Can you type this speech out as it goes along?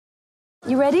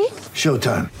You ready?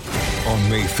 Showtime. On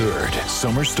May 3rd,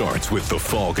 summer starts with The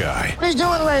Fall Guy. Let's do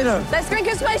it later. Let's drink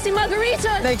a spicy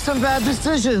margarita. Make some bad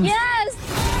decisions. Yes!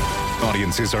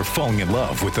 Audiences are falling in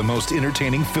love with the most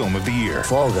entertaining film of the year.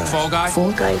 Fall Guy. Fall Guy?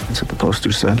 Fall Guy. That's what the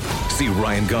poster said. See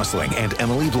Ryan Gosling and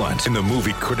Emily Blunt in the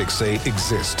movie critics say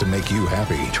exists to make you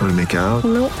happy. Trying to make it out?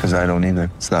 Nope. Because I don't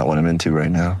either. It's not what I'm into right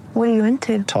now. What are you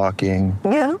into? Talking.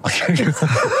 Yeah.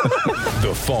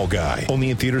 The Fall Guy.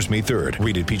 Only in theaters May 3rd.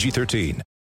 Rated PG-13.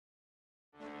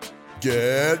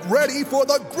 Get ready for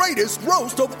the greatest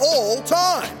roast of all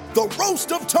time. The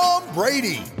Roast of Tom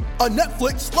Brady. A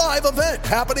Netflix live event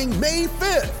happening May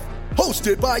 5th.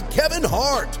 Hosted by Kevin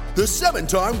Hart. The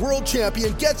 7-time world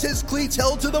champion gets his cleats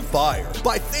held to the fire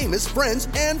by famous friends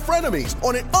and frenemies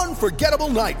on an unforgettable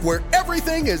night where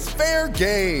everything is fair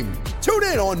game. Tune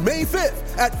in on May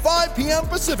 5th at 5 p.m.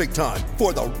 Pacific time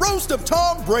for the Roast of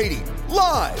Tom Brady.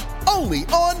 Live only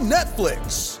on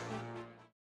Netflix.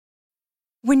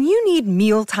 When you need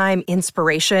mealtime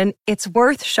inspiration, it's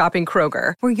worth shopping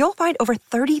Kroger, where you'll find over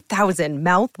 30,000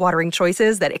 mouth-watering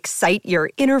choices that excite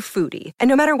your inner foodie. And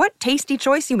no matter what tasty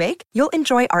choice you make, you'll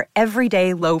enjoy our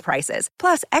everyday low prices,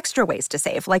 plus extra ways to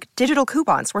save, like digital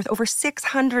coupons worth over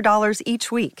 $600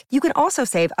 each week. You can also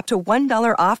save up to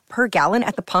 $1 off per gallon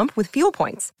at the pump with fuel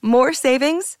points. More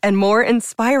savings and more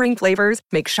inspiring flavors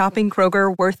make shopping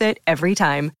Kroger worth it every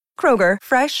time. Kroger,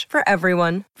 fresh for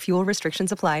everyone. Fuel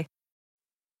restrictions apply.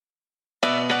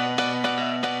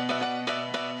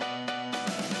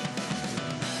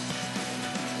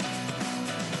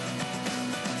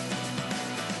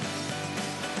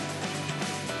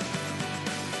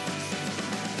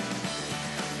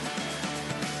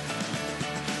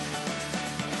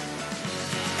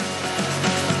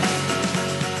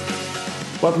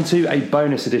 Welcome to a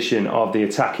bonus edition of the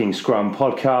Attacking Scrum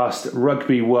podcast,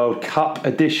 Rugby World Cup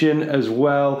edition as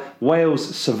well.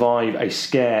 Wales survive a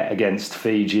scare against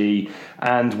Fiji,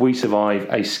 and we survive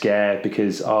a scare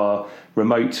because our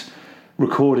remote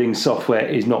recording software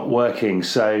is not working.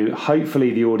 So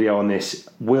hopefully the audio on this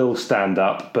will stand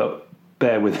up, but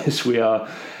bear with us. We are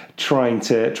trying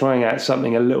out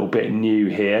something a little bit new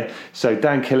here. So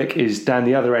Dan Killick is down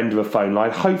the other end of a phone line,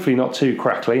 hopefully not too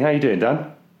crackly. How you doing,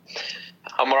 Dan?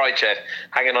 I'm all right, Jed.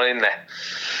 Hanging on in there.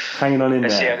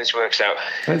 Let's see how this works out.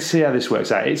 Let's see how this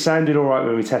works out. It sounded all right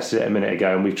when we tested it a minute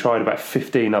ago, and we've tried about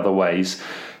 15 other ways.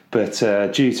 But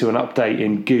due to an update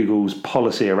in Google's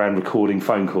policy around recording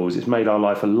phone calls, it's made our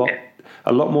life a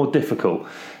lot more difficult.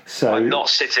 So I'm not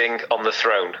sitting on the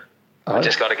throne. I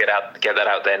just got to get that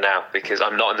out there now, because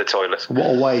I'm not in the toilet.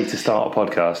 What a way to start a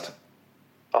podcast.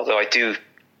 Although I do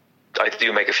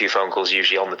make a few phone calls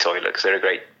usually on the toilet, because they're a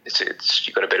great. It's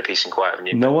you've got a bit of peace and quiet, haven't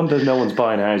you? No wonder no one's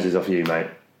buying houses off you, mate.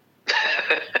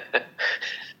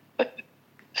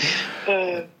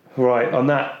 Right, on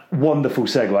that wonderful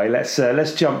segue,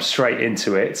 let's jump straight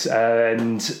into it.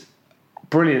 And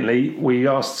brilliantly, we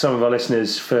asked some of our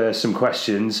listeners for some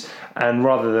questions, and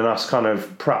rather than us kind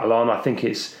of prattle on, I think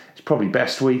it's probably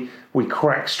best we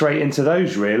crack straight into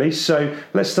those, really. So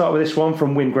let's start with this one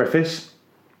from Wyn Griffiths.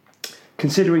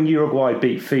 Considering Uruguay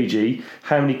beat Fiji,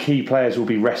 how many key players will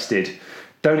be rested?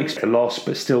 Don't expect a loss,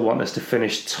 but still want us to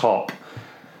finish top.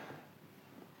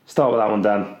 Start with that one,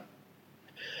 Dan.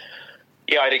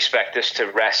 Yeah, I'd expect us to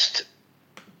rest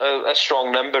a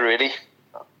strong number, really.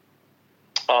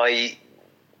 I'm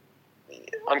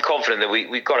confident that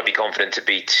we've got to be confident to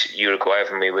beat Uruguay,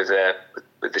 haven't we, with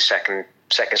the second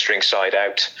string side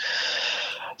out.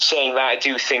 Saying that, I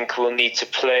do think we'll need to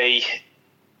play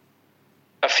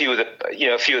a few of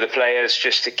the players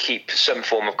just to keep some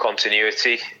form of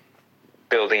continuity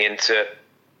building into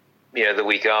the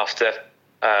week after.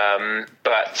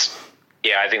 But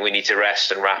yeah, I think we need to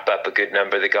rest and wrap up a good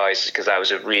number of the guys, because that was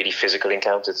a really physical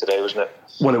encounter today, wasn't it?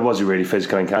 Well, it was a really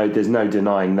physical encounter. There's no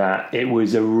denying that. It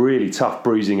was a really tough,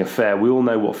 bruising affair. We all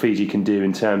know what Fiji can do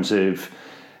in terms of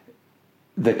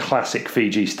the classic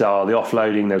Fiji style, the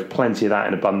offloading. There's plenty of that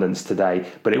in abundance today,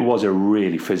 but it was a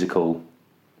really physical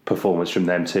performance from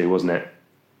them too, wasn't it?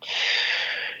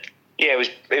 Yeah,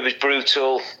 it was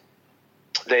brutal.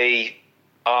 They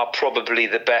are probably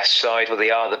the best side, or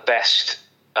they are the best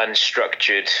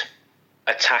unstructured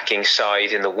attacking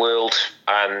side in the world,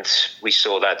 and we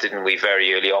saw that, didn't we,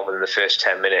 very early on in the first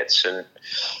 10 minutes, and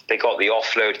they got the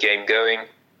offload game going.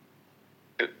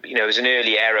 It was an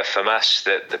early error from us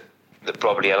that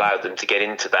probably allowed them to get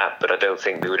into that, but I don't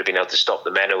think we would have been able to stop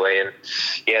the men away. And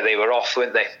yeah, they were off,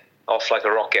 weren't they? Off like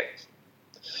a rocket.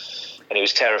 And it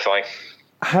was terrifying.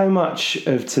 How much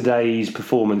of today's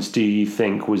performance do you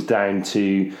think was down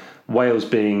to Wales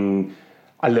being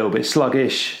a little bit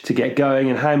sluggish to get going,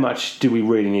 and how much do we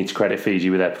really need to credit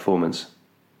Fiji with their performance?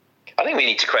 I think we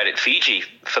need to credit Fiji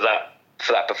for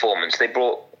that performance. They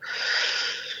brought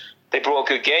a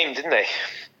good game, didn't they?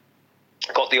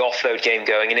 Got the offload game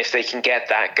going, and if they can get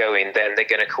that going, then they're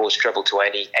going to cause trouble to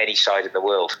any side in the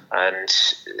world. And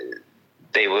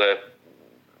they were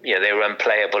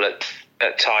unplayable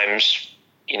at times.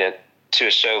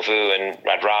 Tuisovu and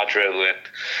Radradra were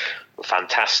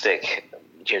fantastic.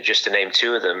 Just to name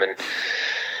two of them, and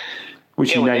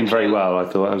which you named very well. I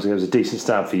thought it was a decent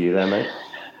stab for you there, mate.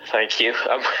 Thank you.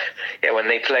 When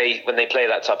they play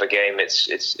that type of game,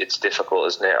 it's difficult,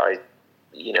 isn't it?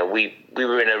 We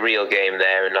were in a real game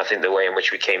there, and I think the way in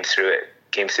which we came through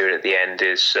it at the end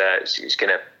is going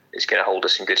to hold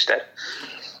us in good stead.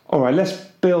 All right, let's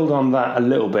build on that a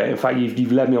little bit. In fact,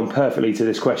 you've led me on perfectly to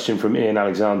this question from Ian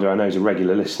Alexander. I know he's a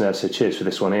regular listener, so cheers for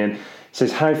this one, Ian. It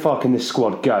says, how far can this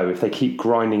squad go if they keep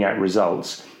grinding out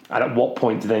results? And at what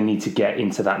point do they need to get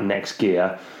into that next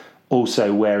gear?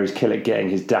 Also, where is Killick getting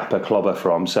his dapper clobber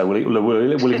from? So we'll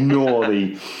ignore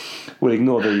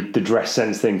the dress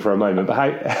sense thing for a moment. But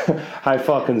how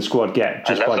far can the squad get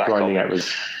just by grinding out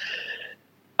results?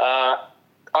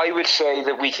 I would say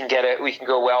that we can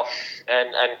go well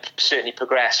and certainly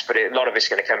progress, but a lot of it's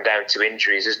going to come down to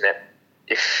injuries, isn't it?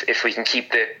 If we can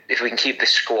keep the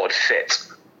squad fit,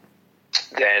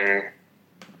 then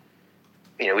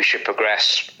we should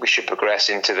progress. We should progress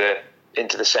into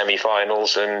the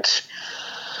semi-finals, and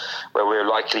where we're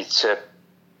likely to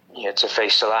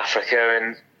face South Africa,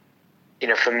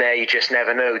 and from there you just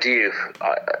never know, do you?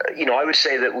 I would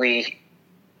say that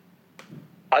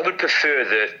I would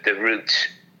prefer the route.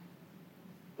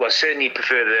 Well, certainly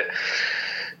prefer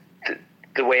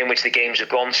the way in which the games have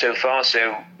gone so far.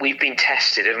 So we've been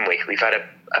tested, haven't we? We've had a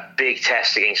big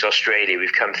test against Australia.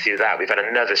 We've come through that. We've had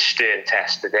another stern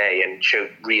test today and showed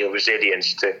real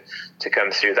resilience to come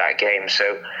through that game.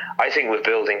 So I think we're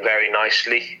building very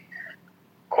nicely.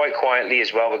 Quite quietly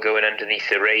as well, we're going underneath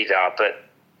the radar, but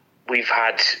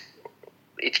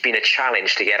it's been a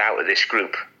challenge to get out of this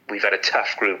group. We've had a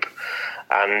tough group,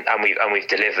 and we've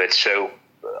delivered. So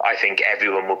I think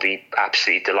everyone will be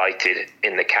absolutely delighted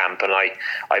in the camp, and I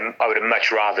would have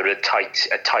much rather a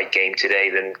tight game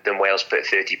today than Wales put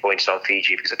 30 points on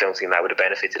Fiji, because I don't think that would have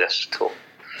benefited us at all.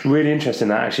 Really interesting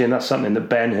that, actually, and that's something that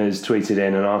Ben has tweeted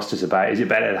in and asked us about. Is it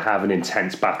better to have an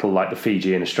intense battle like the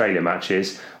Fiji and Australia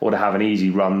matches, or to have an easy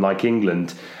run like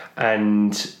England?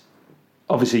 And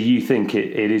obviously you think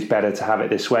it is better to have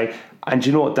it this way. And do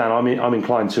you know what, Dan? I'm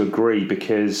inclined to agree,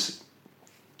 because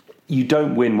you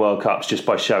don't win World Cups just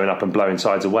by showing up and blowing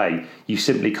sides away. You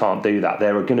simply can't do that.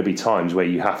 There are going to be times where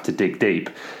you have to dig deep.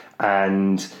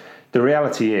 And the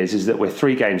reality is that we're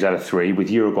 3 games out of 3 with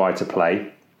Uruguay to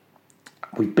play.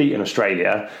 We've beaten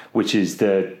Australia, which is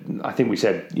I think we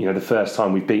said, the first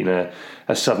time we've beaten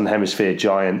a Southern Hemisphere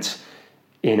giant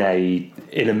in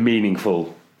a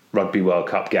meaningful Rugby World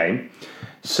Cup game.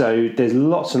 So there's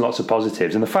lots and lots of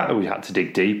positives, and the fact that we had to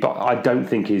dig deep, I don't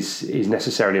think is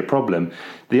necessarily a problem.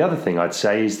 The other thing I'd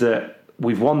say is that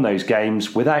we've won those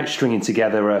games without stringing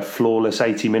together a flawless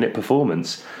 80-minute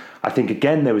performance. I think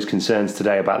again there was concerns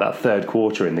today about that third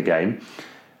quarter in the game,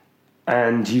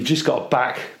 and you've just got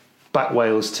to back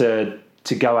Wales to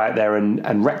go out there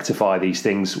and rectify these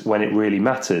things when it really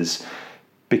matters,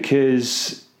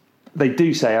 because they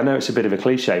do say, I know it's a bit of a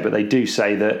cliche, but they do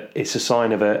say that it's a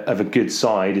sign of a good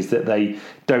side is that they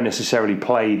don't necessarily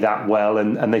play that well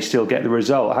and they still get the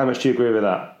result. How much do you agree with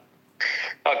that?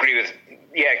 I agree with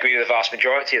the vast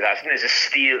majority of that. I think there's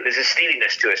a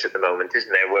steeliness to us at the moment, isn't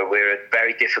there, where we're a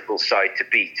very difficult side to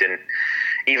beat. And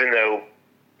even though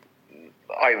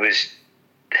I was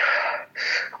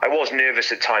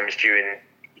nervous at times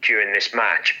during this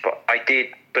match, but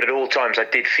at all times I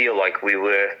did feel like we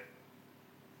were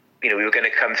going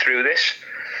to come through this,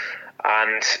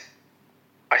 and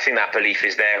I think that belief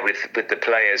is there with the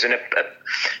players. And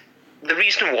the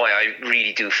reason why I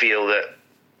really do feel that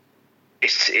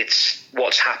it's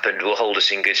what's happened will hold us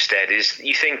in good stead is,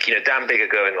 you think, Dan Biggar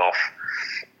going off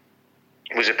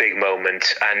was a big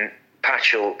moment, and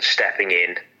Patchell stepping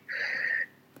in,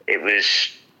 it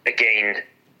was again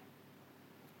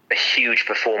a huge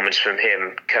performance from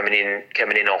him coming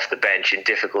in off the bench in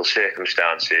difficult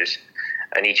circumstances.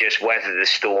 And he just weathered the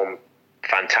storm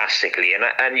fantastically,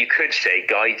 and you could say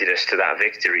guided us to that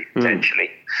victory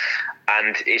potentially.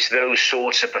 And it's those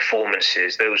sorts of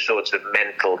performances, those sorts of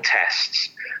mental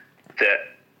tests that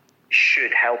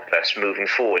should help us moving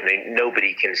forward. I mean,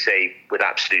 nobody can say with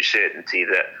absolute certainty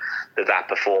that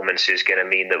performance is going to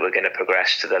mean that we're going to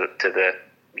progress to the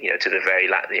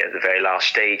very last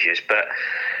stages. But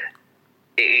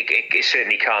it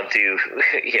certainly can't do,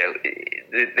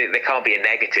 there can't be a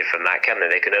negative from that, can there?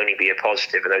 There can only be a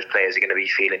positive, and those players are going to be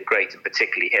feeling great, and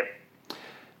particularly him.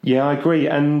 Yeah, I agree.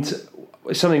 And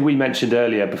something we mentioned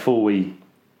earlier before we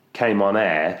came on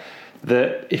air,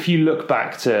 that if you look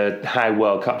back to how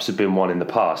World Cups have been won in the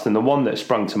past, and the one that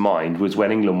sprung to mind was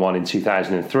when England won in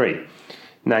 2003.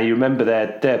 Now, you remember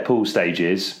their pool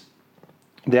stages,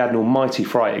 they had an almighty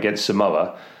fright against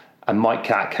Samoa, and Mike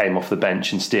Catt came off the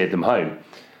bench and steered them home.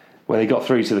 When they got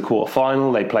through to the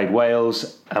quarter-final, they played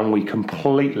Wales, and we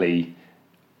completely,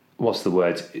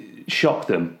 shocked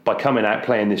them by coming out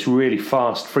playing this really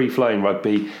fast, free-flowing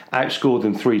rugby, outscored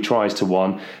them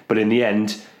 3-1, but in the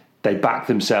end, they backed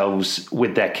themselves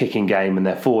with their kicking game and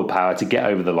their forward power to get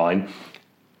over the line,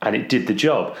 and it did the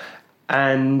job.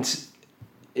 And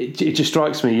it just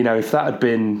strikes me,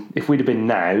 if we'd have been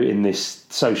now in this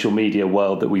social media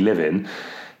world that we live in,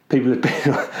 people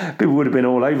would have been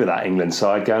all over that England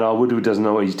side, going, "Oh, Woodward doesn't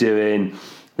know what he's doing.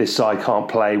 This side can't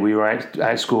play. We were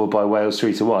outscored by Wales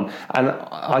 3-1." And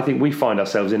I think we find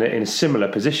ourselves in a similar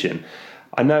position.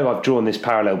 I know I've drawn this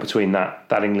parallel between that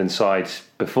England side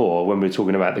before when we were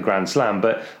talking about the Grand Slam,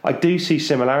 but I do see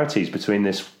similarities between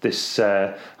this.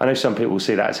 I know some people will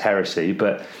see that as heresy,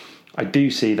 but I do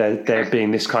see there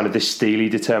being this kind of this steely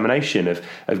determination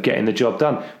of getting the job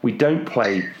done. We don't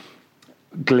play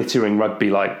glittering rugby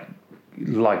like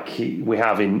we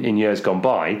have in years gone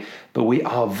by, but we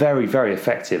are very, very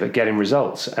effective at getting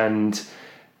results. And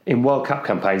in World Cup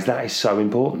campaigns, that is so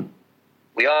important.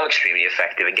 We are extremely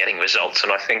effective at getting results,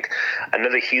 and I think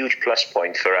another huge plus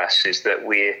point for us is that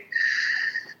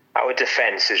our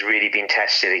defence has really been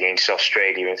tested against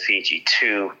Australia and Fiji,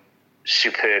 two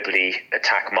superbly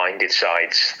attack-minded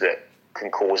sides that can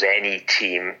cause any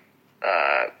team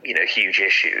huge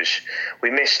issues.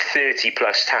 We missed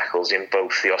 30-plus tackles in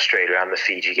both the Australia and the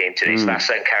Fiji game today, so that's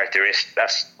uncharacteristic.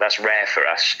 That's rare for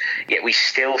us. Yet we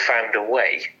still found a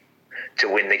way to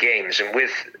win the games, and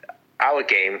with our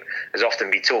game has often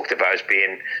been talked about as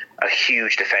being a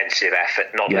huge defensive effort,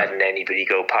 not letting anybody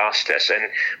go past us. And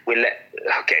we're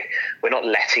not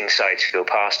letting sides go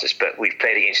past us, but we've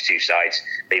played against two sides.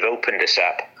 They've opened us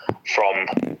up from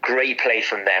great play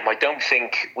from them. I don't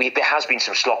think there has been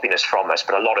some sloppiness from us,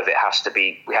 but a lot of it has to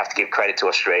be, we have to give credit to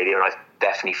Australia, and I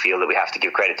definitely feel that we have to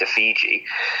give credit to Fiji.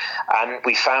 And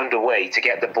we found a way to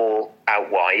get the ball out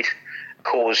wide,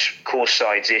 cause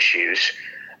sides issues.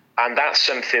 And that's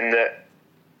something that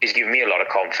is giving me a lot of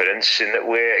confidence in that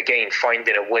we're, again,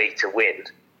 finding a way to win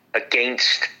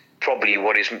against probably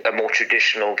what is a more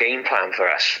traditional game plan for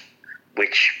us,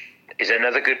 which is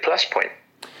another good plus point.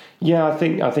 Yeah, I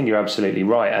think you're absolutely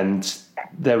right. And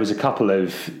there was a couple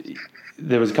of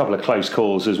close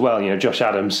calls as well. Josh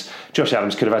Adams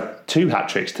could have had 2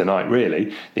 hat-tricks tonight,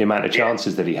 really, the amount of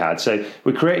chances that he had. So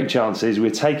we're creating chances,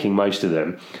 we're taking most of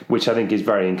them, which I think is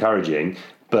very encouraging.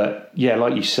 But yeah,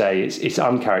 like you say, it's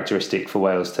uncharacteristic for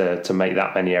Wales to make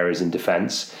that many errors in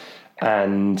defence.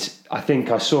 And I think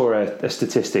I saw a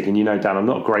statistic, and Dan, I'm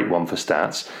not a great one for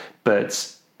stats,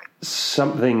 but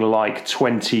something like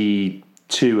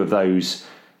 22 of those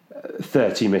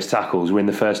 30 missed tackles were in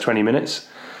the first 20 minutes.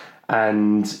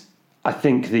 And I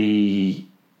think the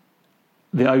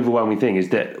overwhelming thing is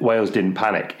that Wales didn't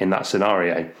panic in that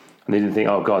scenario. And they didn't think,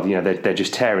 oh God, they're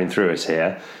just tearing through us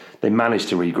here. They managed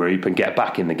to regroup and get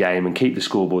back in the game and keep the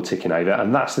scoreboard ticking over.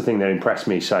 And that's the thing that impressed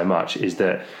me so much, is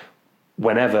that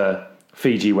whenever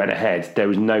Fiji went ahead, there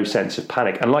was no sense of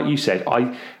panic. And like you said,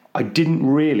 I didn't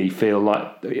really feel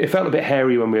like... It felt a bit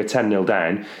hairy when we were 10-0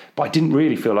 down, but I didn't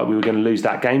really feel like we were going to lose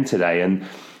that game today. And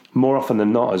more often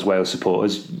than not, as Wales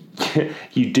supporters,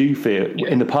 you do feel...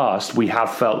 In the past, we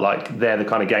have felt like they're the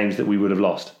kind of games that we would have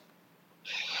lost.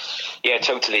 Yeah,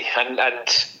 totally. And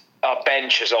our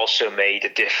bench has also made a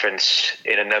difference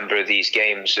in a number of these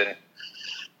games. And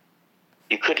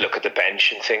you could look at the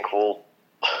bench and think, well,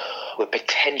 we're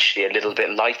potentially a little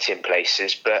bit light in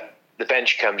places, but the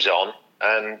bench comes on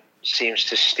and seems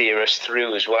to steer us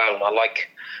through as well. And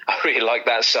I really like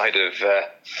that side of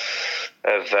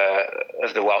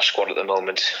the Welsh squad at the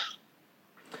moment.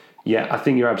 Yeah, I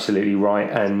think you're absolutely right.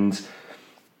 And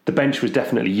the bench was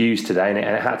definitely used today, and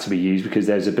it had to be used because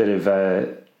there's a bit of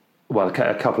a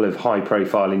couple of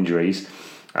high-profile injuries.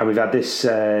 And we've had this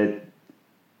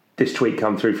tweet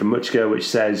come through from Muchka, which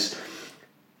says,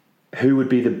 who would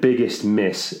be the biggest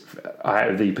miss out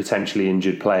of the potentially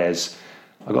injured players?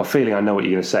 I've got a feeling I know what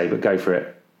you're going to say, but go for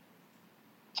it.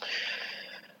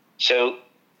 So,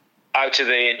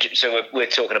 we're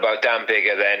talking about Dan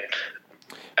Biggar then,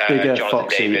 Biggar, Jonathan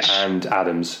Foxy, Davis, and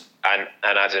Adams. And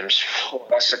Adams.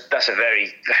 That's a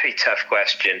very, very tough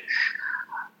question.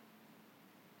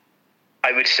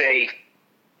 I would say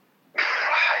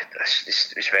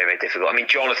it's very, very difficult. I mean,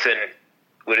 Jonathan,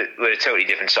 we're a totally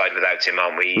different side without him,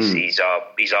 aren't we? He's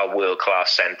our world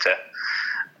class centre.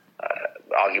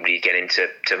 Arguably, get into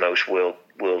most world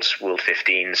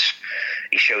 15s.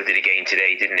 He showed it again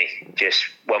today, didn't he? Just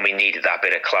when we needed that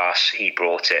bit of class, he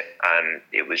brought it, and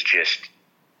it's just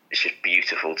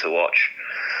beautiful to watch.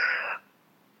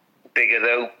 Bigger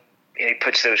though, he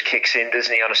puts those kicks in,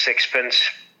 doesn't he, on a sixpence?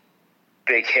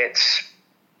 Big hits,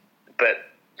 but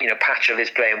Patchell is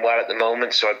playing well at the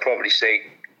moment, so I'd probably say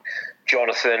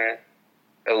Jonathan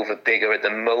over Bigger at the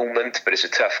moment, but it's a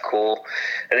tough call.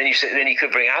 And then you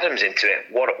could bring Adams into it.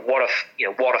 What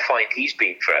a find he's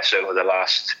been for us over the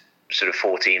last sort of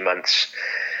 14 months.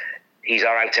 He's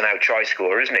our out and out try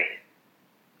scorer, isn't he?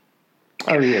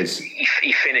 Oh, he is.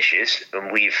 He finishes,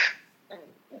 and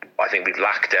I think we've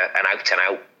lacked an out and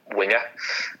out winger,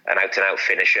 an out and out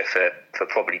finisher for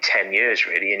probably 10 years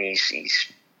really, and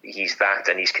he's that,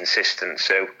 and he's consistent.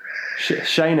 So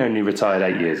Shane only retired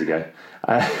 8 years ago.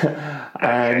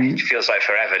 It feels like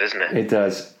forever, doesn't it? It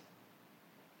does.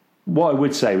 What I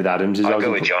would say with Adams is I'll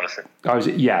go with Jonathan.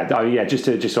 Just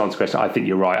to answer the question, I think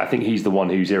you're right. I think he's the one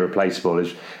who's irreplaceable.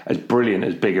 As brilliant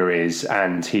as Bigger is,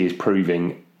 and he is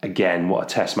proving again what a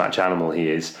test match animal he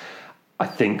is. I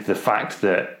think the fact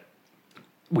that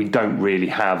we don't really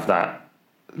have that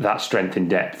strength in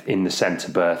depth in the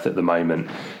centre berth at the moment.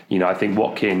 I think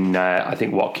Watkin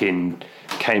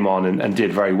came on and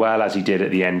did very well, as he did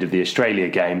at the end of the Australia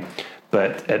game.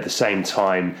 But at the same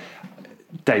time,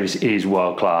 Davis is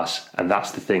world class, and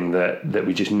that's the thing that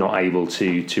we're just not able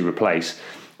to replace.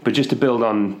 But just to build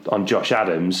on Josh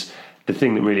Adams, the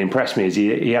thing that really impressed me is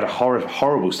he had a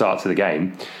horrible start to the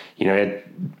game. He had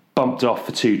bumped off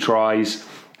for 2 tries.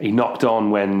 He knocked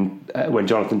on when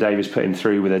Jonathan Davis put him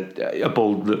through with a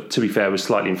ball that, to be fair, was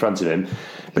slightly in front of him.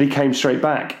 But he came straight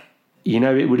back.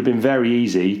 It would have been very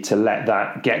easy to let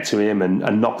that get to him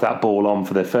and knock that ball on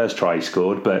for the first try he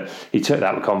scored. But he took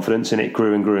that with confidence, and it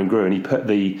grew and grew and grew. And he put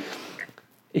the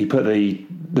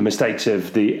mistakes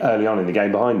of the early on in the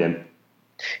game behind him.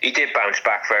 He did bounce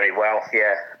back very well,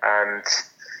 yeah. And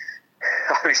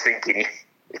I was thinking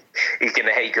he's going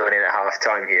to hate going in at half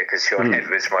time here, because Sean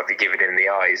Edwards might be giving him the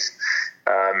eyes.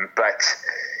 But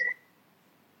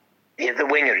the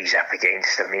winger he's up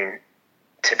against, I mean,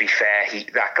 to be fair,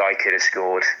 that guy could have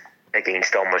scored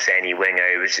against almost any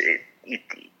winger. He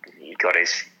got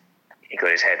his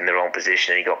head in the wrong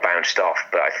position and he got bounced off.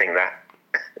 But I think that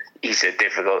he's a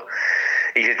difficult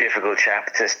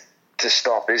chap to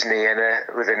stop, isn't he? And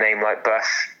with a name like Buff.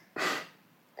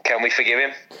 Can we forgive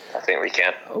him? I think we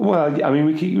can. Well, I mean,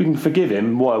 we can forgive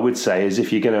him. What I would say is,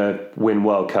 if you're going to win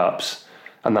World Cups,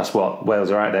 and that's what Wales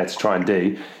are out there to try and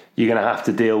do, you're going to have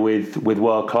to deal with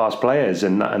world-class players,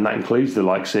 and that includes the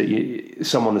likes of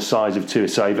someone the size of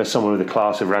Tuisova, someone with the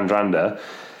class of Radradra.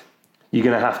 You're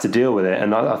going to have to deal with it.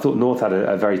 And I thought North had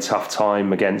a very tough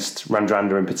time against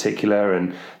Radradra in particular,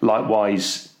 and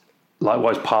likewise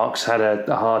Parks had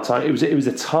a hard time. It was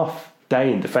a tough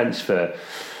day in defence for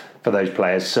those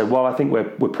players. So while I think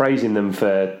we're praising them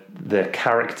for the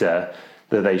character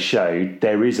that they showed,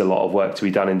 there is a lot of work to be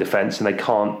done in defence, and they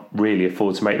can't really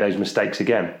afford to make those mistakes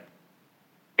again.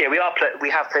 Yeah, we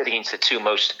have played against the 2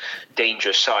 most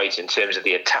dangerous sides in terms of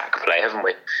the attack play, haven't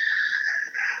we?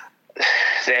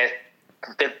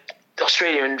 The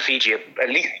Australia and Fiji are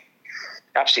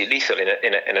absolutely lethal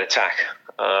in an attack.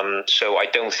 So I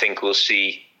don't think we'll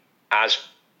see as...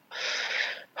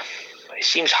 It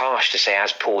seems harsh to say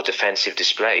as poor defensive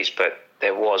displays, but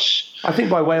there was... I think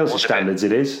by Wales' standards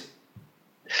it is.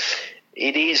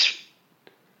 It is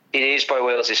by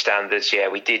Wales' standards, yeah.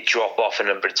 We did drop off a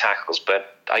number of tackles,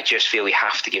 but I just feel we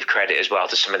have to give credit as well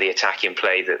to some of the attacking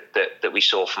play that we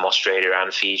saw from Australia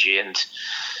and Fiji, and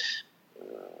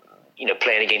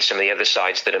playing against some of the other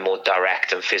sides that are more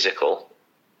direct and physical.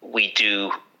 We've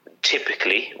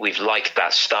liked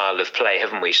that style of play,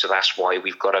 haven't we? So that's why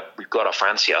we've got to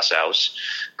fancy ourselves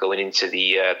going into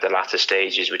the latter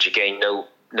stages, which again,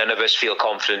 none of us feel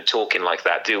confident talking like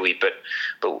that, do we? But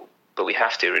we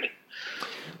have to, really.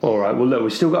 All right, well, look,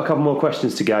 we've still got a couple more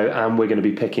questions to go, and we're going to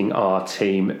be picking our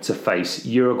team to face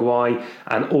Uruguay,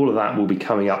 and all of that will be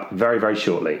coming up very, very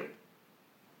shortly.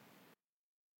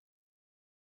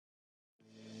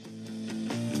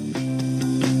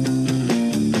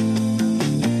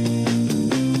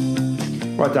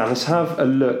 Right, Dan, let's have a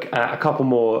look at a couple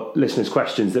more listeners'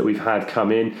 questions that we've had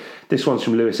come in. This one's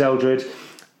from Lewis Eldred,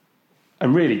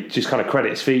 and really just kind of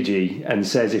credits Fiji and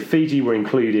says, if Fiji were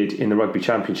included in the Rugby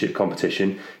Championship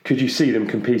competition, could you see them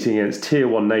competing against Tier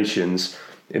 1 nations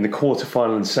in the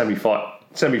quarterfinal and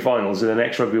semi-finals in the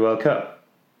next Rugby World Cup?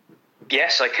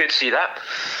 Yes, I could see that.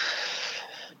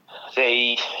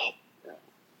 They've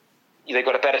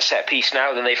got a better set piece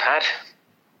now than they've had,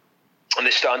 and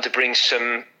they're starting to bring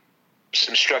some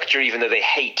structure, even though they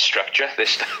hate structure.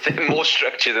 They're more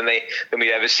structure than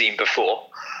we've ever seen before.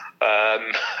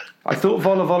 I thought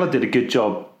Vola did a good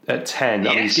job at 10.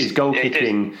 Yes, I mean, his goal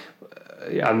kicking,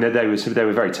 and they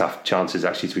were very tough chances,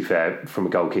 actually, to be fair, from a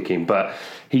goal kicking, but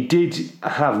he did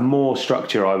have more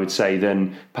structure, I would say,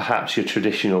 than perhaps your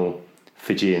traditional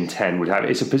Fijian 10 would have.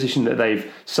 It's a position that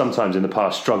they've sometimes in the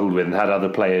past struggled with and had other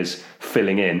players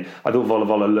filling in. I thought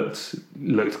Vola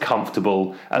looked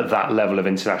comfortable at that level of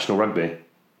international rugby.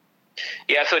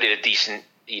 Yeah, I thought it was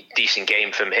a decent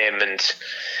game from him, and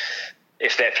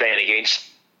if they're playing against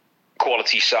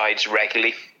quality sides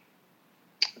regularly,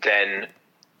 then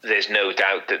there's no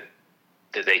doubt that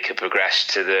they could progress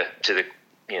to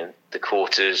the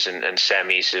quarters and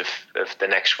semis of the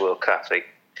next World Cup.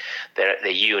 They're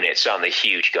units, aren't they?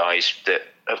 Huge guys that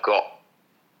have got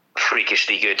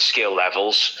freakishly good skill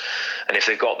levels, and if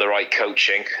they've got the right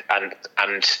coaching and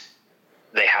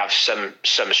they have some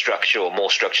structure or more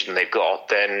structure than they've got,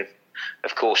 then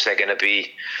of course they're going to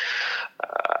be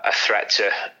a threat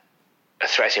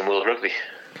in world rugby.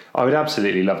 I would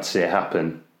absolutely love to see it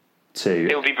happen too.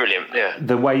 It would be brilliant. Yeah,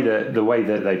 the way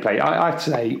that they play. I'd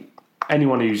say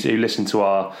anyone who listened to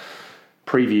our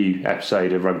preview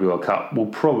episode of Rugby World Cup will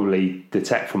probably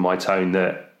detect from my tone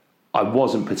that I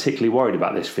wasn't particularly worried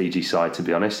about this Fiji side, to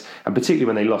be honest, and particularly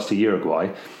when they lost to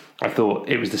Uruguay. I thought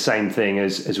it was the same thing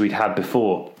as we'd had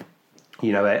before.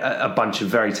 You know, a bunch of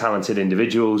very talented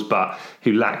individuals, but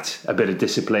who lacked a bit of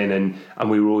discipline, and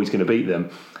we were always going to beat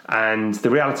them. And the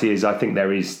reality is, I think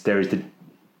there is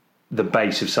the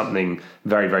base of something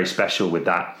very, very special with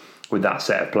that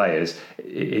set of players.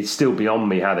 It's still beyond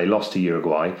me how they lost to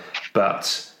Uruguay,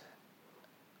 but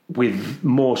with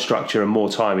more structure and more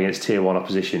time against Tier 1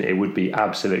 opposition, it would be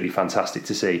absolutely fantastic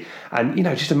to see. And, you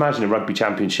know, just imagine a rugby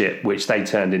championship which they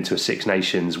turned into a Six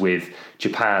Nations with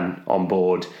Japan on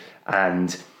board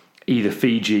and either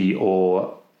Fiji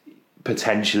or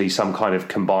potentially some kind of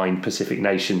combined Pacific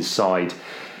Nations side.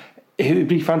 It would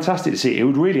be fantastic to see. It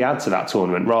would really add to that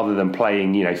tournament rather than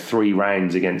playing, 3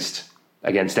 rounds against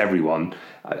everyone.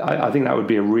 I think that would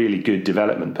be a really good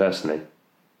development, personally.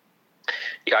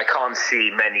 Yeah, I can't see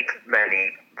many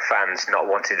fans not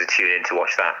wanting to tune in to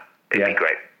watch that. It'd be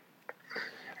great.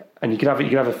 And you could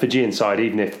have a Fijian side,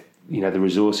 even if the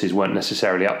resources weren't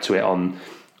necessarily up to it on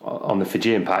the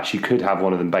Fijian patch. You could have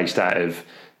one of them based out of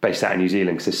New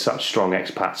Zealand because there's such strong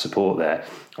expat support there.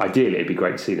 Ideally, it'd be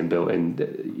great to see them built in,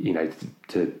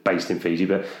 based in Fiji.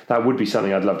 But that would be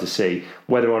something I'd love to see.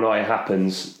 Whether or not it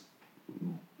happens,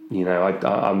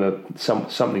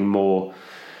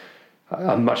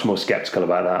 I'm much more sceptical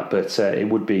about that, but it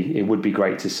would be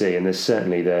great to see, and there's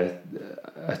certainly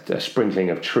a sprinkling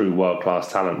of true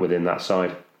world-class talent within that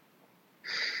side.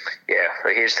 Yeah,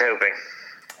 here's to hoping.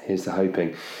 Here's to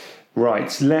hoping.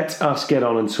 Right, let us get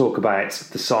on and talk about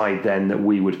the side then that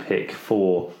we would pick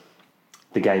for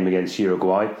the game against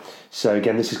Uruguay. So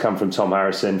again, this has come from Tom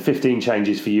Harrison. 15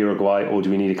 changes for Uruguay, or do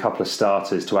we need a couple of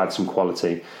starters to add some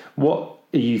quality? What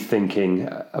are you thinking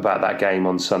about that game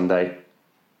on Sunday?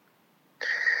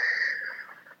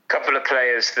 Couple of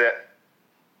players that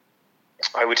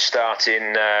I would start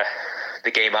in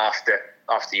the game after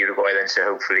Uruguay then, so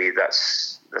hopefully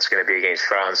that's going to be against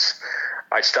France.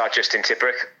 I'd start Justin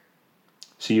Tipuric.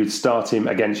 So you'd start him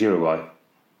against Uruguay?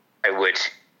 I would,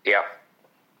 yeah.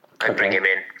 I'd bring him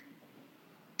in,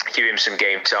 give him some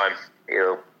game time.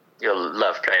 He'll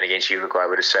love playing against Uruguay, I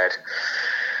would have said.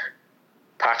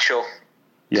 Patchell.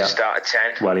 To start at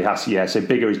 10. Well, he has, yeah. So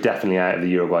Biggar is definitely out of the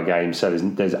Uruguay game, so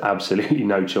there's absolutely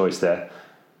no choice there.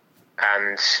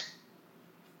 And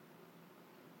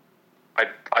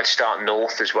I'd start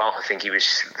North as well. I think he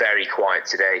was very quiet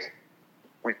today.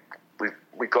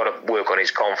 We've got to work on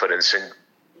his confidence, and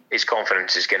his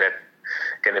confidence is going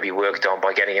to be worked on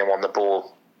by getting him on the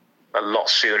ball a lot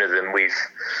sooner than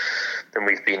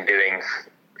we've been doing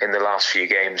in the last few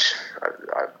games.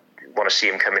 I want to see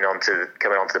him coming onto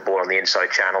the ball on the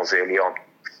inside channels early on.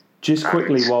 Just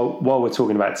quickly, while we're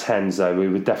talking about 10s, though, we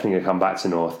were definitely going to come back to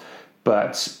North,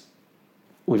 but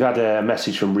we've had a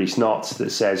message from Reece Knott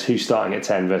that says, who's starting at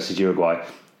 10 versus Uruguay?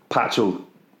 Patchell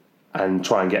and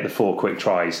try and get the 4 quick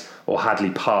tries, or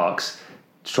Hadley Parkes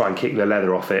to try and kick the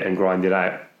leather off it and grind it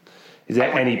out. Is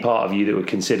there any part of you that would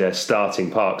consider starting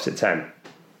Parkes at 10?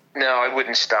 No, I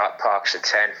wouldn't start Parkes at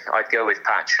 10. I'd go with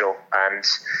Patchell, and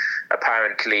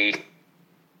apparently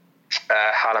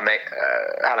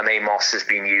Halame Moss has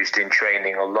been used in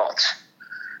training a lot,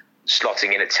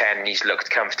 slotting in at 10. He's looked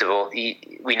comfortable.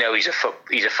 We know he's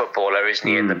a footballer, isn't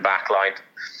he, in the back line.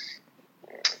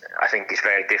 I think it's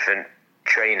very different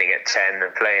training at 10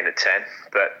 and playing at 10,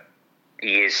 but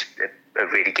he is a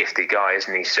really gifted guy,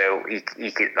 isn't he? So he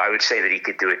could, I would say that he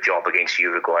could do a job against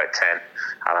Uruguay at 10,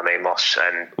 Alain Amos.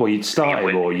 And well, you'd start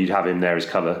him, or you'd have him there as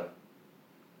cover?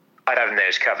 I'd have him there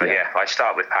as cover, yeah. I'd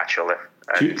start with Patchell.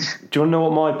 Do you want to know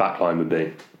what my backline would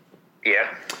be?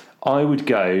 Yeah. I would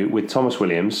go with Thomas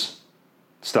Williams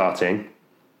starting,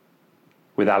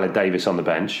 with Alan Davis on the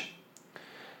bench.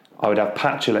 I would have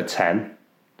Patchell at 10.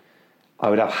 I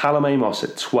would have Hallam Amos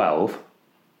at 12.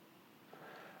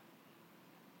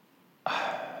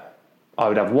 I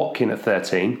would have Watkin at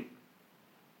 13.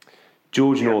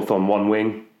 George North on one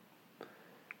wing.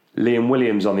 Liam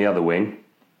Williams on the other wing.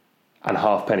 And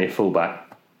Halfpenny at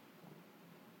fullback.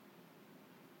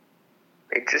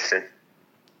 Interesting.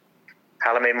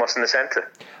 Hallam Amos in the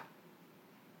centre.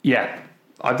 Yeah.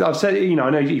 I've said, I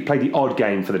know you played the odd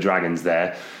game for the Dragons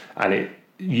there, and it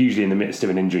usually in the midst of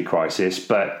an injury crisis,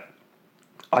 but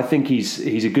I think he's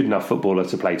a good enough footballer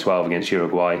to play 12 against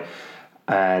Uruguay.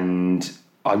 And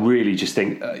I really just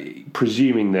think,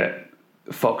 presuming that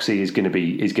Foxy is going to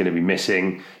be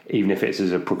missing, even if it's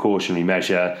as a precautionary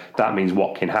measure, that means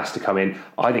Watkin has to come in.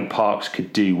 I think Parks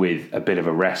could do with a bit of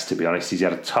a rest, to be honest. He's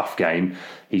had a tough game.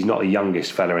 He's not the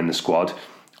youngest fella in the squad.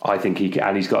 I think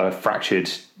he's got a fractured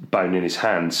bone in his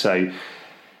hand. So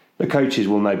the coaches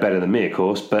will know better than me, of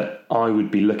course, but I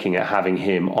would be looking at having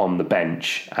him on the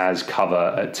bench as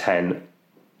cover at 10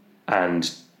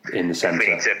 and in the centre.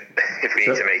 If we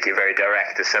need to make it very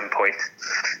direct at some point.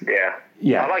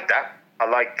 Yeah. I like that. I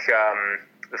like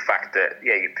the fact that,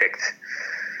 you picked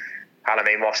Hallam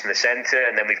Amos in the centre,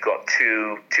 and then we've got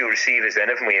two receivers then,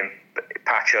 haven't we? And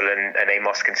Patchell and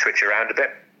Amos can switch around a bit.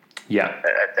 Yeah.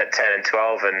 At 10 and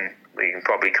 12, and we can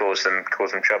probably cause them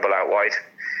trouble out wide.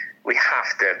 We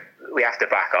have to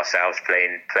back ourselves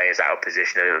playing players out of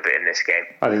position a little bit in this game.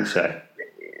 I think so.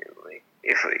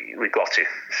 If we've got to.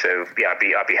 So yeah, I'd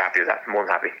be happy with that. More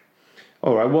than happy.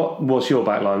 All right. What's your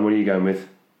back line? What are you going with?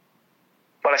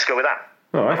 Well, let's go with that.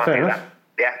 All right, fair enough.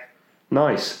 Yeah.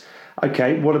 Nice.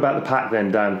 Okay, what about the pack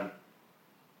then, Dan?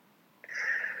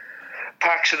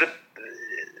 Packs are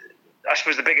I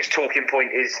suppose the biggest talking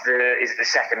point is the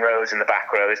second rows and the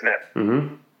back row, isn't it?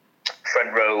 Mm-hmm.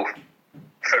 Front row,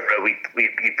 we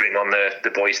bring on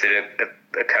the boys that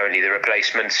are currently the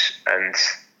replacements, and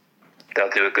they'll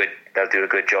do a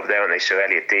good job there, won't they? So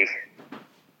Elliot D.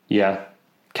 Yeah.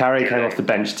 Carey came off the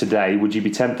bench today. Would you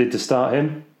be tempted to start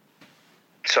him?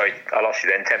 Sorry, I lost you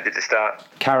then. Tempted to start?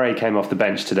 Carey came off the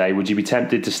bench today. Would you be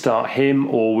tempted to start him,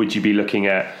 or would you be looking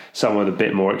at someone with a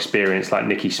bit more experience like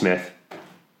Nicky Smith?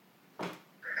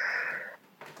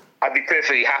 I'd be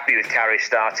perfectly happy with Carey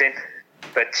starting,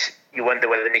 but you wonder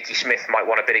whether Nicky Smith might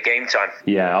want a bit of game time.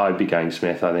 Yeah, I'd be going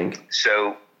Smith, I think.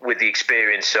 So with the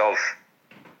experience of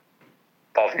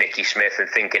Nicky Smith and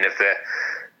thinking of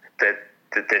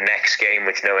the next game,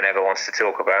 which no one ever wants to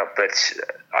talk about, but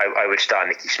I would start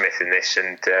Nicky Smith in this,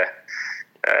 and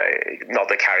not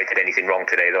that Carey did anything wrong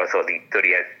today, though. I thought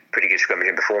he had pretty good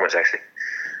scrummaging performance, actually,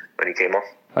 when he came on.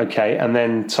 Okay, and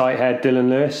then tight head, Dylan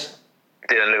Lewis?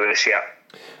 Dylan Lewis, yeah.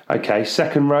 Okay,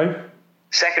 second row?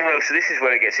 Second row, so this is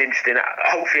where it gets interesting.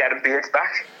 Hopefully Adam Beard's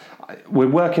back. We're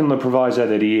working on the proviso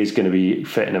that he is going to be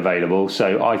fit and available,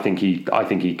 so I think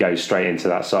he goes straight into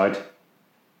that side.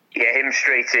 Yeah, him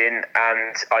straight in,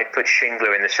 and I'd put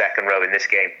Shingler in the second row in this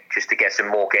game, just to get some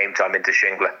more game time into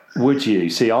Shingler. Would you?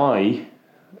 See, I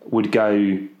would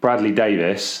go Bradley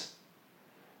Davis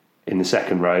in the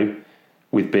second row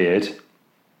with Beard,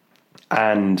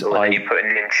 and then you're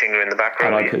putting in Shingler in the back row.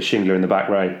 And I put Shingler in the back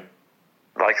row.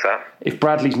 Like that. If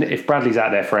Bradley's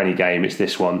out there for any game, it's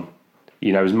this one.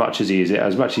 As much as he's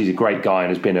a great guy and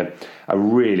has been a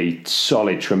really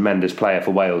solid, tremendous player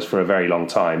for Wales for a very long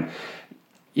time,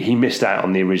 he missed out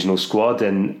on the original squad,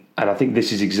 and I think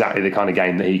this is exactly the kind of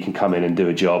game that he can come in and do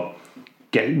a job,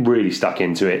 get really stuck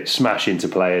into it, smash into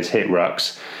players, hit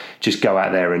rucks, just go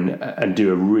out there and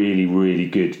do a really, really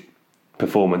good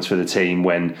performance for the team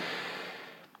when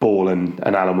Ball and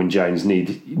Alan Wynne-Jones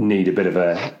need a bit of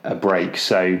a break.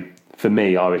 So for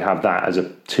me, I would have that as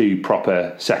two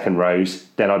proper second rows.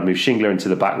 Then I'd move Shingler into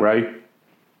the back row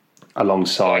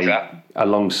alongside.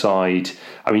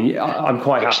 I mean, I'm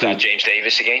quite happy. Start James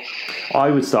Davis again. I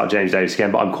would start James Davis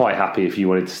again, but I'm quite happy if you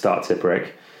wanted to start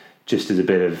Tipuric, just as a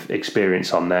bit of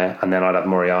experience on there, and then I'd have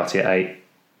Moriarty at 8.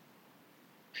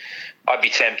 I'd be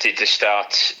tempted to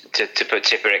start to put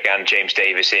Tipuric and James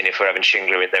Davis in if we're having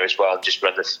Shingler in there as well, and just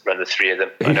run the three of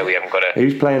them. I know we haven't got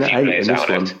who's playing at 8 in this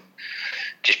one?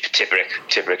 Just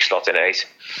Tipuric slot in at 8.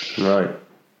 Right.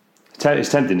 It's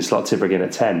tempting to slot Tipuric in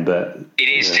at 10, but it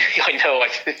is. Yeah. I know,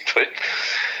 but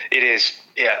it is.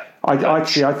 Yeah.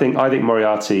 I think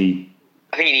Moriarty.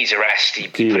 I think he needs a rest. He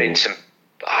put in some.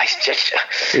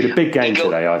 He had a big game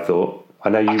today, I thought. I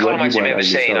know you weren't. I can't imagine him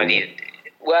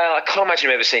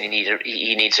ever saying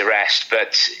he needs a rest,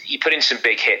 but he put in some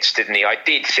big hits, didn't he? I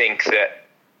did think that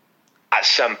at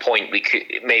some point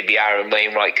maybe Aaron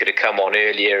Wainwright could have come on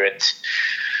earlier, and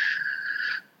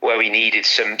where we needed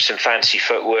some fancy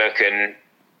footwork and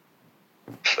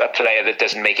a player that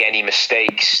doesn't make any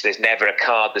mistakes. There's never a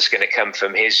card that's going to come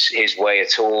from his way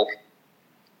at all.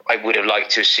 I would have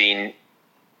liked to have seen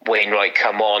Wainwright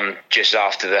come on just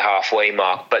after the halfway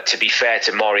mark, but to be fair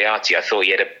to Moriarty, I thought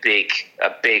he had a big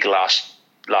last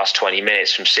 20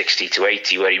 minutes from 60 to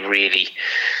 80 where he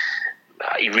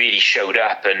really showed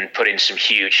up and put in some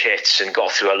huge hits and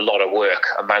got through a lot of work,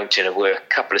 a mountain of work,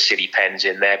 a couple of city pens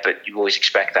in there, but you always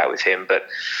expect that with him. But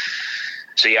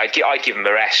so yeah, I'd give him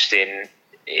a rest in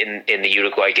the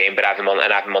Uruguay game, but have him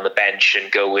on the bench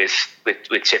and go with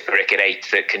Tipuric at 8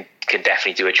 that can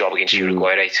definitely do a job against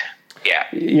Uruguay at 8.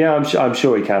 Yeah, I'm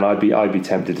sure he can. I'd be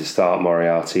tempted to start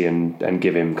Moriarty and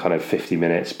give him kind of 50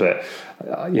 minutes, but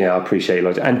I appreciate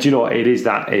it. And do you know what? It is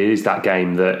that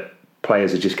game that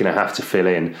players are just going to have to fill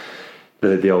in.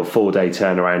 The old 4-day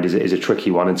turnaround is a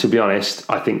tricky one, and to be honest,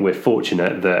 I think we're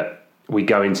fortunate that we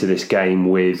go into this game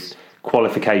with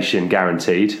qualification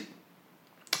guaranteed.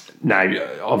 Now,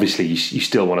 obviously, you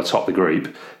still want to top the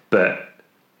group, but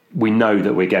we know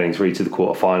that we're getting through to the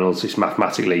quarterfinals. It's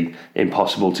mathematically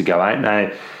impossible to go out now.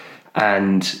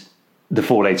 And the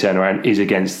 4-day turnaround is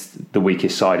against the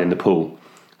weakest side in the pool.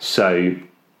 So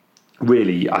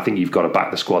really, I think you've got to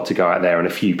back the squad to go out there, and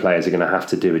a few players are going to have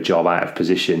to do a job out of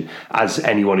position. As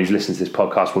anyone who's listened to this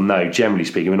podcast will know, generally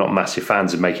speaking, we're not massive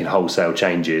fans of making wholesale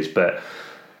changes. But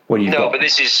when you've got... but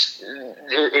this is...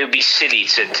 It would be silly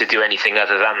to do anything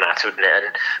other than that, wouldn't it?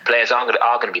 And players are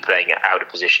going to be playing out of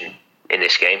position in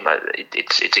this game.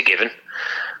 It's a given,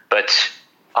 but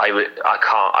I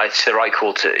can't. It's the right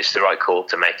call to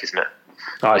make, isn't it?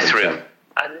 We're through, so.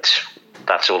 And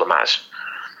that's all that matters.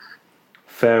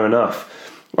 Fair enough.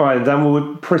 All right, then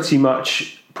we'll pretty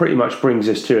much brings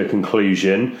us to a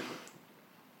conclusion.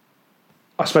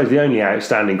 I suppose the only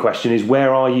outstanding question is,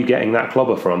 where are you getting that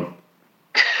clobber from?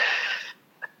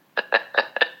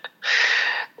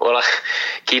 Well,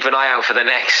 keep an eye out for the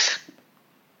next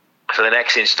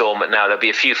instalment. Now there'll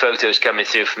be a few photos coming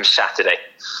through from Saturday.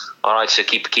 All right, so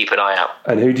keep an eye out.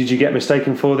 And who did you get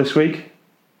mistaken for this week?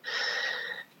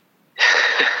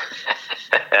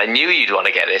 I knew you'd want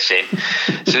to get this in.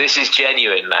 So this is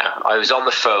genuine now. I was on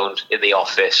the phone in the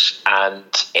office and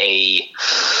a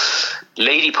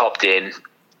lady popped in, and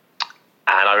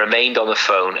I remained on the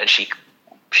phone, and she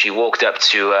walked up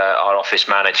to our office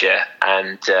manager,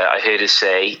 and I heard her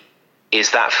say,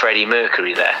 "Is that Freddie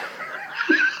Mercury there?"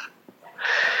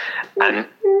 And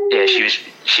yeah,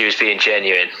 she was being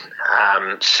genuine.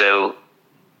 So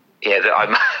yeah, I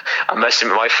must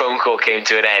admit my phone call came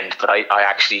to an end, but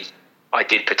I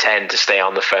did pretend to stay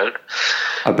on the phone.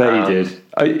 I bet you did.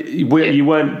 You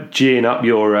weren't geeing up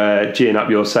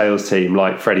your sales team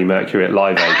like Freddie Mercury at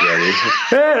Live Aid, were you?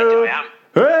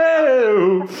 I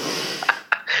am.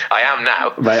 I am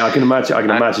now, mate. I can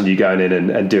imagine you going in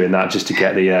and doing that just to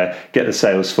get the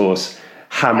sales force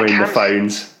hammering the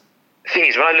phones. The thing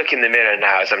is, when I look in the mirror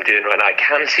now, as I'm doing right now, I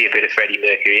can see a bit of Freddie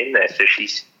Mercury in there. So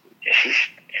she's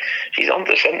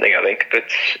onto something, I think. But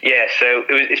yeah, so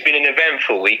it's been an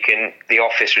eventful week, and the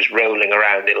office was rolling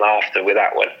around in laughter with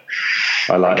that one.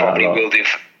 I like that a lot. Probably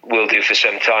will do for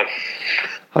some time.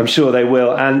 I'm sure they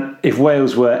will. And if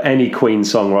Wales were any Queen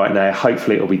song right now,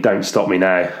 hopefully it'll be Don't Stop Me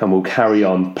Now, and we'll carry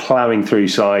on ploughing through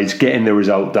sides, getting the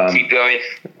result done.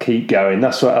 Keep going.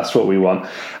 That's what we want.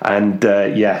 And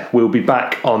we'll be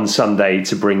back on Sunday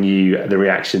to bring you the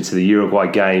reaction to the Uruguay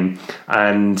game,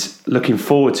 and looking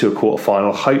forward to a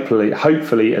quarter-final,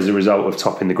 hopefully as a result of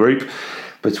topping the group.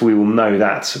 But we will know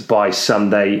that by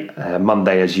Sunday,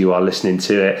 Monday, as you are listening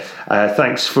to it.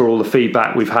 Thanks for all the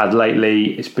feedback we've had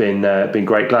lately. It's been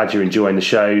great. Glad you're enjoying the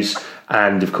shows.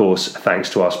 And, of course, thanks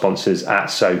to our sponsors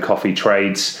at So Coffee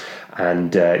Trades.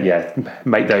 And,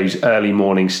 make those early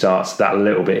morning starts that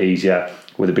little bit easier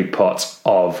with a big pot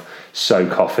of So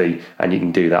Coffee. And you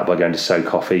can do that by going to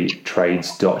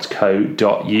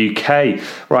socoffeetrades.co.uk.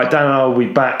 Right, Dan and I will be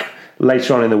back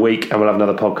later on in the week, and we'll have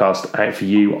another podcast out for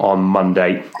you on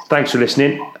Monday. Thanks for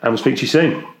listening, and we'll speak to you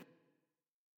soon.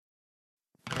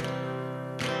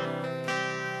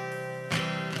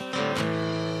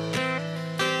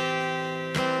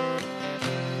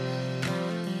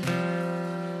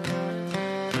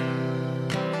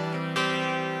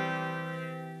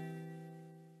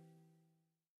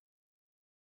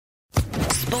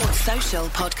 Sports Social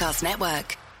Podcast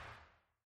Network.